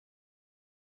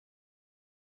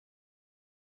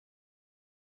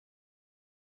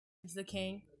It's the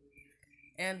king,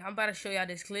 and I'm about to show y'all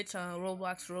this glitch on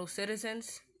Roblox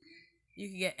Rocitizens. You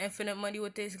can get infinite money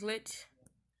with this glitch.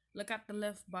 Look at the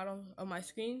left bottom of my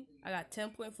screen. I got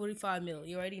 10.45 mil.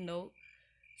 You already know.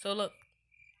 So look,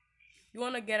 you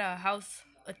want to get a house,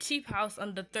 a cheap house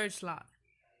on the third slot.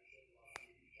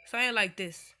 Something like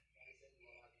this.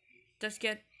 Just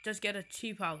get a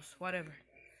cheap house, whatever.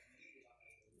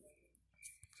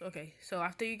 So, okay, so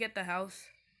after you get the house,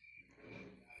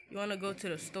 you want to go to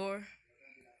the store.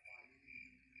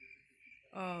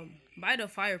 Buy the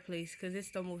fireplace because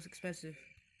it's the most expensive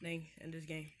thing in this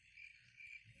game.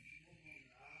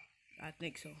 I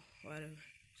think so. Whatever.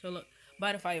 So look,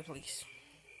 buy the fireplace.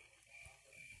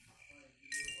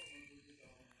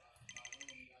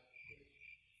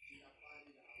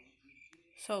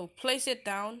 So place it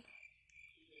down.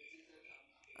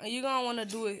 And you're gonna wanna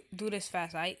do this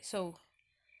fast, right? So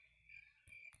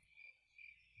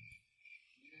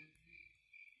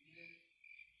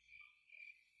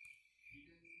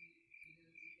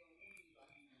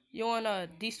you wanna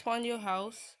despawn your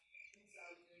house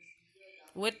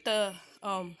with the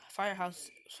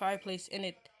fireplace in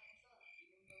it.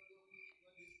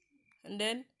 And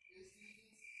then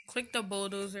click the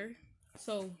bulldozer.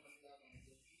 So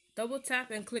double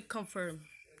tap and click confirm.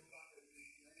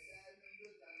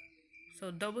 So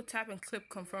double tap and click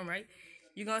confirm, right?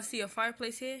 You're gonna see a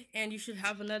fireplace here, and you should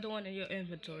have another one in your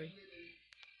inventory.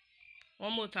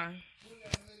 One more time.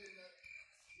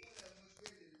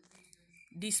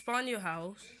 Despawn your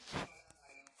house.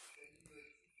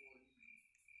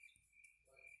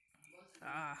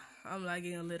 I'm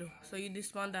lagging a little. So you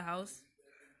despawn the house.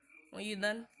 When you're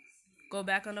done, go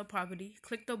back on the property.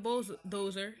 Click the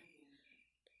bulldozer.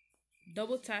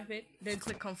 Double tap it, then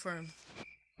click confirm.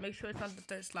 Make sure it's on the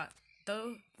third slot.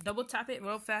 Double tap it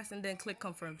real fast and then click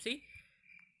confirm. See?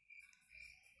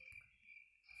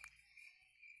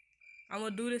 I'm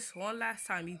gonna do this one last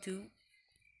time, YouTube.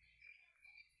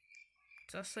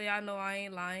 Just so y'all know I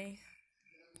ain't lying.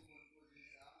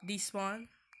 Despawn.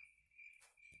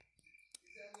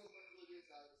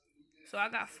 So I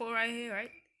got 4 right here,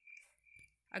 right?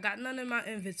 I got none in my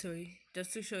inventory.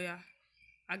 Just to show y'all.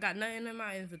 I got nothing in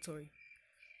my inventory.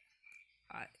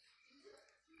 Alright.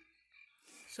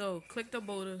 So click the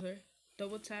bulldozer.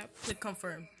 Double tap. Click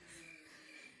confirm.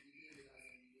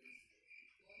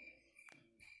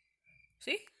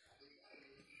 See?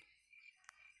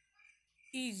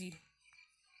 Easy.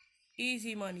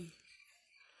 Easy money.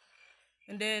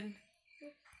 And then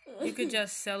you could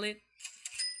just sell it.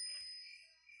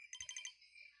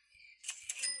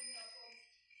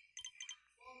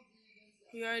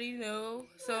 You already know.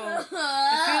 So if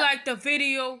you like the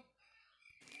video,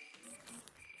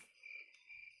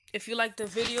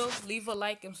 leave a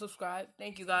like and subscribe.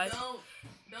 Thank you guys. Don't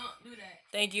do that.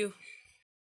 Thank you.